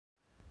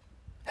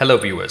Hello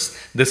viewers,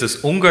 this is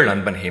Ungal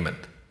Anban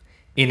Hemant.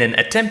 In an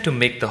attempt to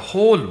make the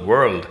whole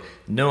world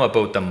know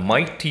about the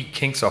mighty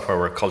kings of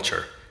our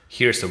culture,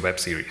 here's a web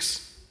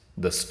series,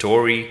 The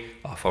Story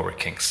of Our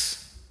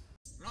Kings.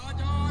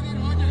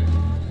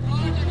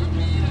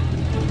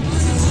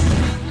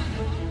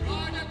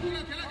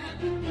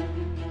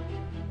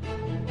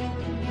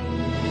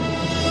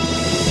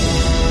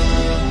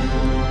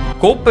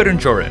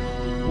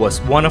 Koperinjoran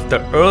was one of the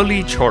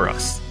early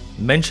Choras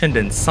mentioned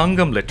in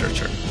Sangam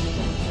literature.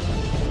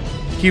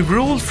 He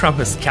ruled from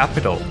his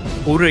capital,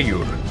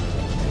 Urayur,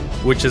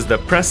 which is the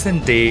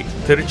present-day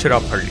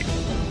Tiruchirappalli.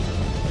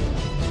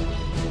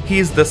 He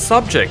is the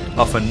subject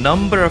of a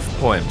number of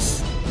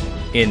poems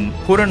in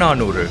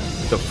Purananuru,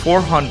 the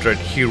 400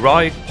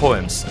 heroic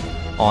poems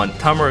on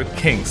Tamil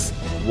kings,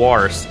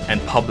 wars, and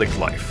public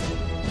life.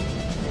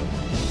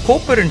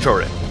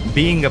 Koperinjoran,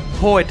 being a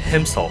poet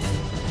himself,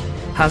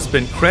 has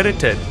been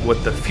credited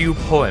with a few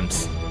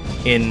poems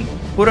in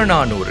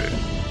Purananuru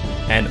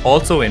and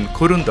also in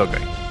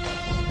Kurundagai.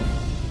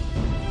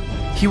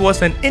 He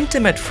was an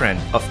intimate friend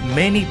of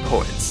many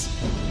poets.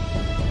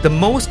 The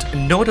most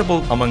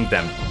notable among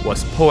them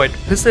was poet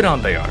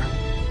Pisirandayar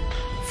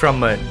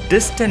from a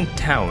distant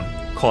town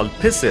called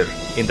Pisir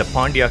in the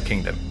Pandya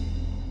kingdom.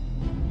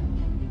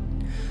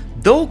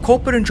 Though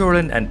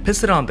Koperinjoran and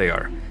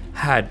Pisirandayar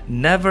had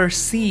never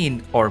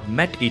seen or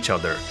met each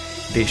other,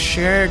 they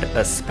shared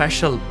a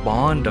special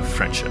bond of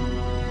friendship.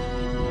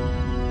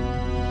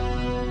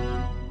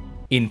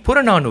 In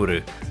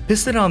Purananuru,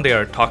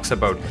 Pisirandayar talks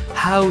about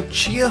how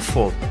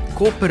cheerful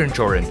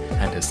Koperinjoran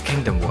and his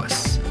kingdom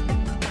was.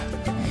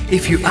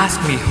 If you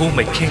ask me who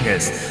my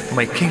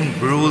king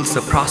rules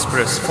a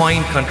prosperous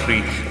fine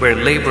country where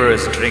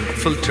laborers drink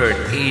filtered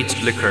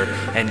aged liquor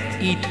and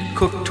eat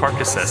cooked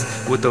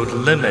tortoises without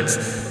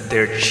limits,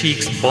 their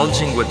cheeks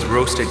bulging with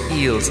roasted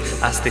eels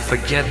as they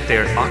forget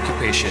their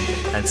occupation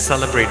and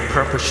celebrate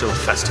perpetual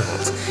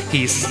festivals.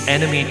 He is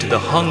enemy to the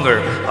hunger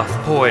of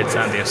poets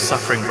and their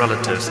suffering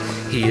relatives.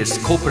 He is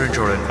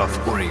Koperinjoran of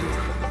Urayur.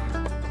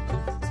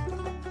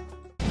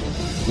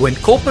 When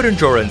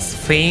Koperinjoran's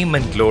fame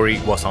and glory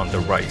was on the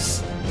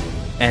rise,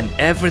 and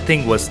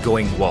everything was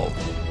going well,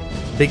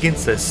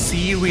 begins a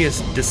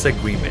serious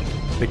disagreement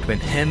between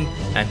him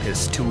and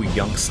his two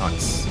young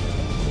sons.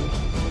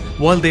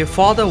 While their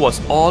father was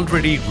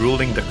already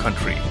ruling the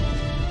country,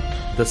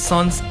 the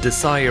sons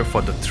desire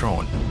for the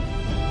throne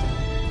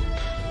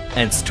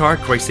and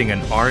start raising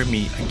an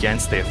army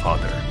against their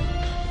father.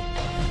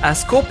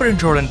 As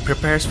Koperinjoran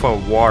prepares for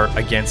war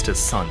against his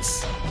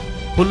sons,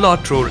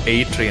 Pullatrur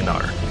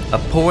Eitrayanar, a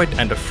poet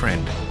and a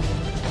friend,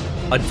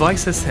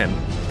 advises him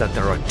that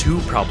there are two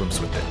problems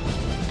with it.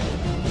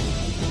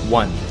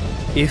 One,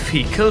 if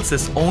he kills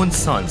his own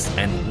sons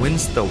and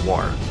wins the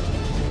war,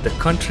 the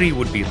country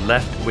would be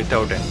left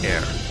without an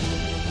heir.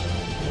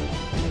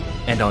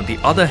 And on the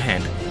other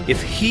hand,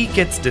 if he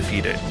gets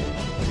defeated,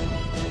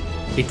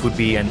 it would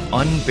be an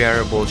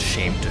unbearable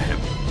shame to him.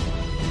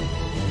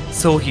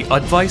 So he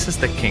advises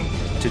the king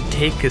to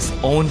take his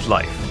own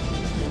life,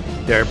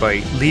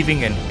 thereby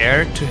leaving an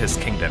heir to his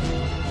kingdom,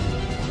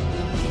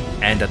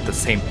 and at the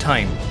same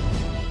time,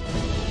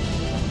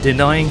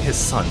 denying his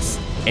sons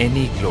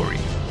any glory.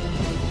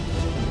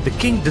 The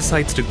king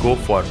decides to go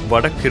for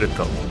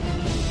Vadakirithal,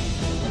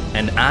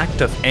 an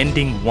act of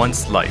ending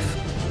one's life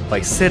by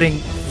sitting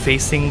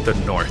facing the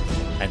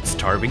north and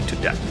starving to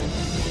death.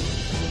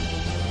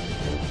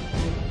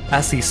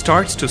 As he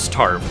starts to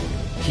starve,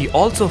 he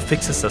also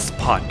fixes a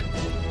spot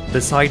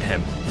beside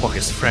him for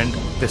his friend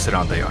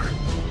Pisirandayar.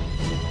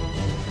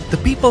 The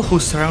people who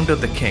surrounded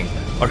the king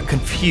are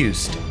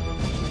confused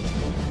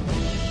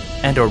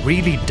and are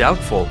really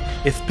doubtful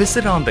if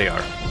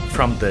Pisirandayar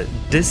from the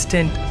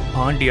distant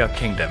Pandya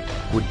kingdom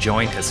would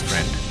join his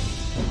friend.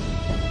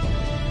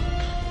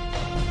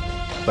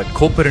 But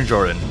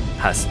Koperinjoran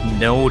has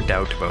no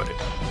doubt about it.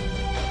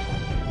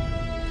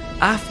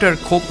 After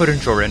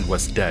Koperinjoran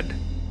was dead,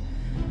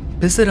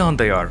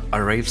 Pisirandayar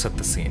arrives at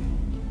the scene.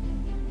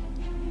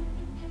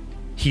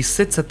 He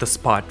sits at the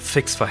spot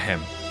fixed for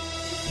him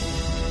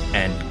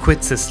and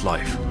quits his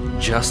life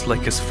just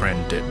like his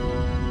friend did.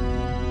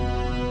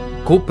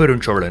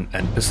 Koperinjoran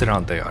and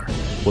Pisirandayar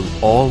will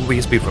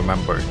always be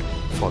remembered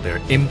for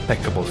their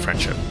impeccable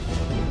friendship.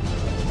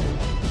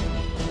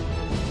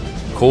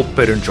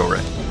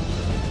 Koperinjoran.